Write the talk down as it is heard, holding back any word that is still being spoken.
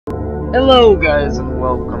Hello guys and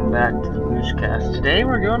welcome back to the Newscast. Today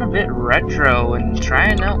we're going a bit retro and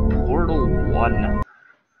trying out Portal 1.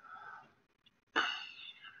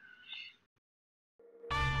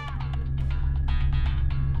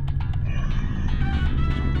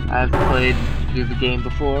 I've played through the game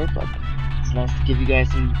before, but it's nice to give you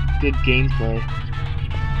guys some good gameplay.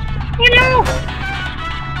 Hello!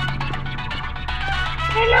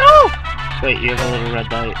 Hello! Wait, you have a little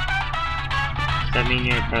red light. Does that mean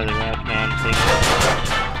you're part of the rat man thing?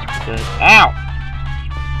 Good. Ow!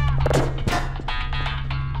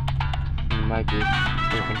 You might be.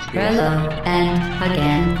 Hello, and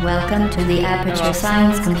again, welcome to the Aperture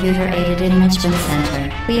Science Computer-Aided Enrichment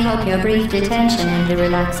Center. We hope your brief detention in the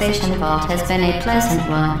relaxation vault has been a pleasant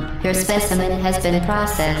one. Your specimen has been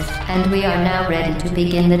processed, and we are now ready to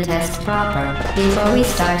begin the test proper. Before we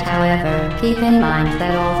start, however, keep in mind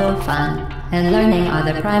that although fun and learning are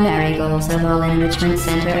the primary goals of all Enrichment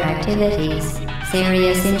Center activities,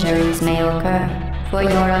 serious injuries may occur. For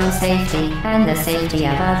your own safety and the safety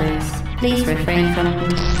of others, please refrain from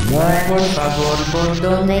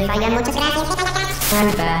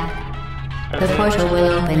stand back. The portal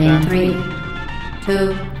will open in 3,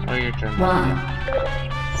 2, 1.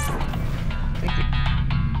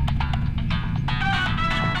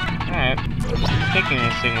 Alright, I'm taking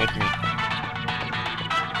this thing with me.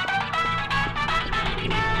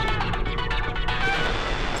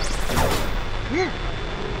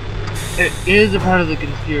 It is a part of the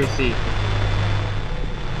conspiracy.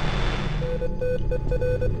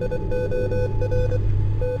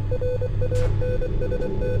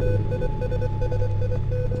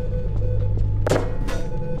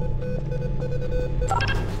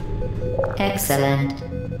 Excellent.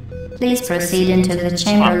 Please proceed into the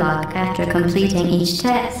chamber lock after completing each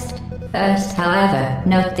test. First, however,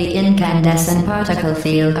 note the incandescent particle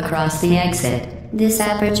field across the exit. This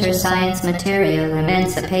Aperture Science Material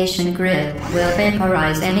Emancipation Grid will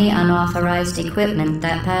vaporize any unauthorized equipment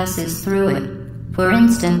that passes through it. For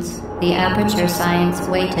instance, the Aperture Science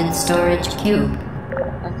Weighted Storage Cube.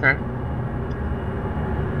 Okay.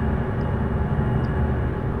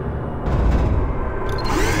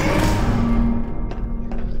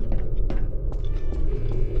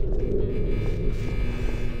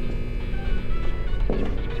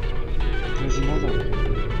 There's another one.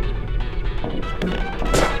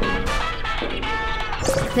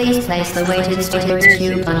 Please place the weighted storage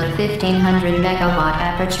cube on the 1500 megawatt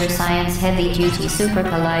Aperture Science Heavy Duty Super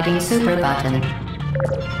Colliding Super Button.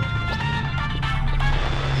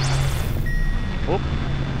 Oh.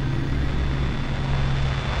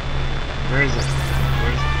 Where is it?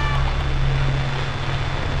 Where is it?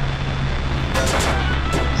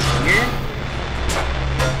 It's here?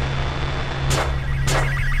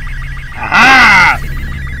 Aha!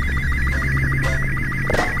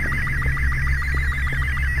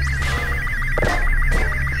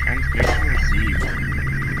 Transmission received.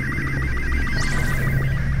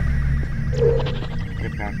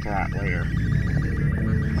 Get back to that later.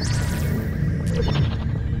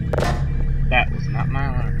 That was not my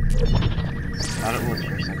alarm. Thought it was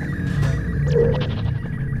for a second.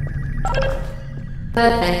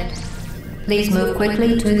 Perfect. Please move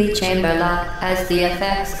quickly to the chamber lock, as the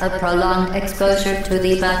effects of prolonged exposure to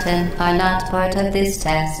the button are not part of this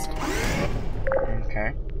test.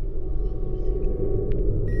 Okay.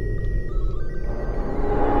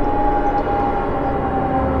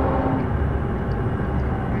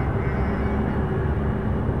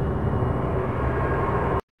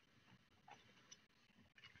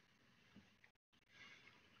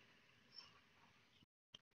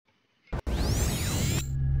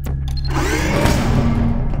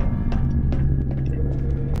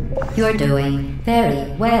 You're doing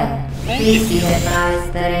very well. Please be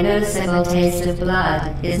advised that a noticeable taste of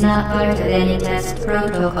blood is not part of any test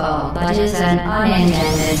protocol, but is an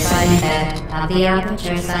unintended side effect of the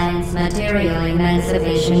Aperture Science Material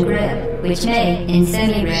Emancipation Grip, which may, in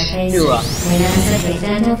semi-rare cases, emancipate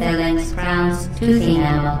dental fillings, crowns, tooth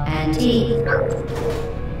enamel, and teeth.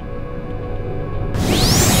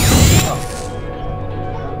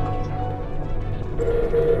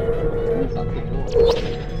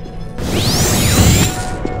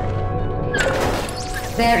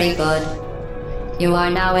 Very good. You are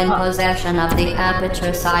now in possession of the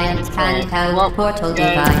Aperture Science handheld portal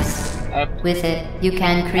device. With it, you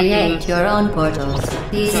can create your own portals.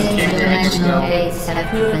 These interdimensional gates have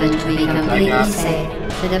proven to be completely safe.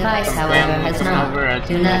 The device, however, has not.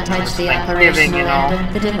 Do not touch the operational end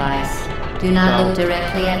of the device. Do not look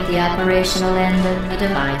directly at the operational end of the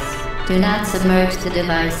device. Do not submerge the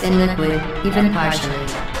device in liquid, even partially.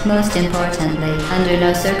 Most importantly, under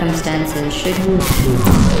no circumstances should you...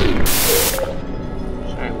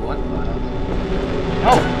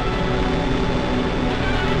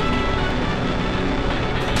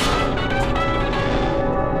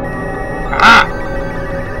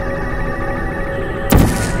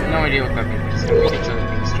 idea what that means. It's other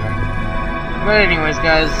things try. But anyways,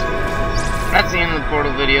 guys, that's the end of the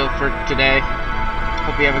Portal video for today.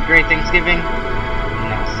 Hope you have a great Thanksgiving,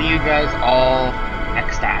 and I'll see you guys all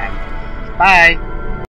next time. Bye!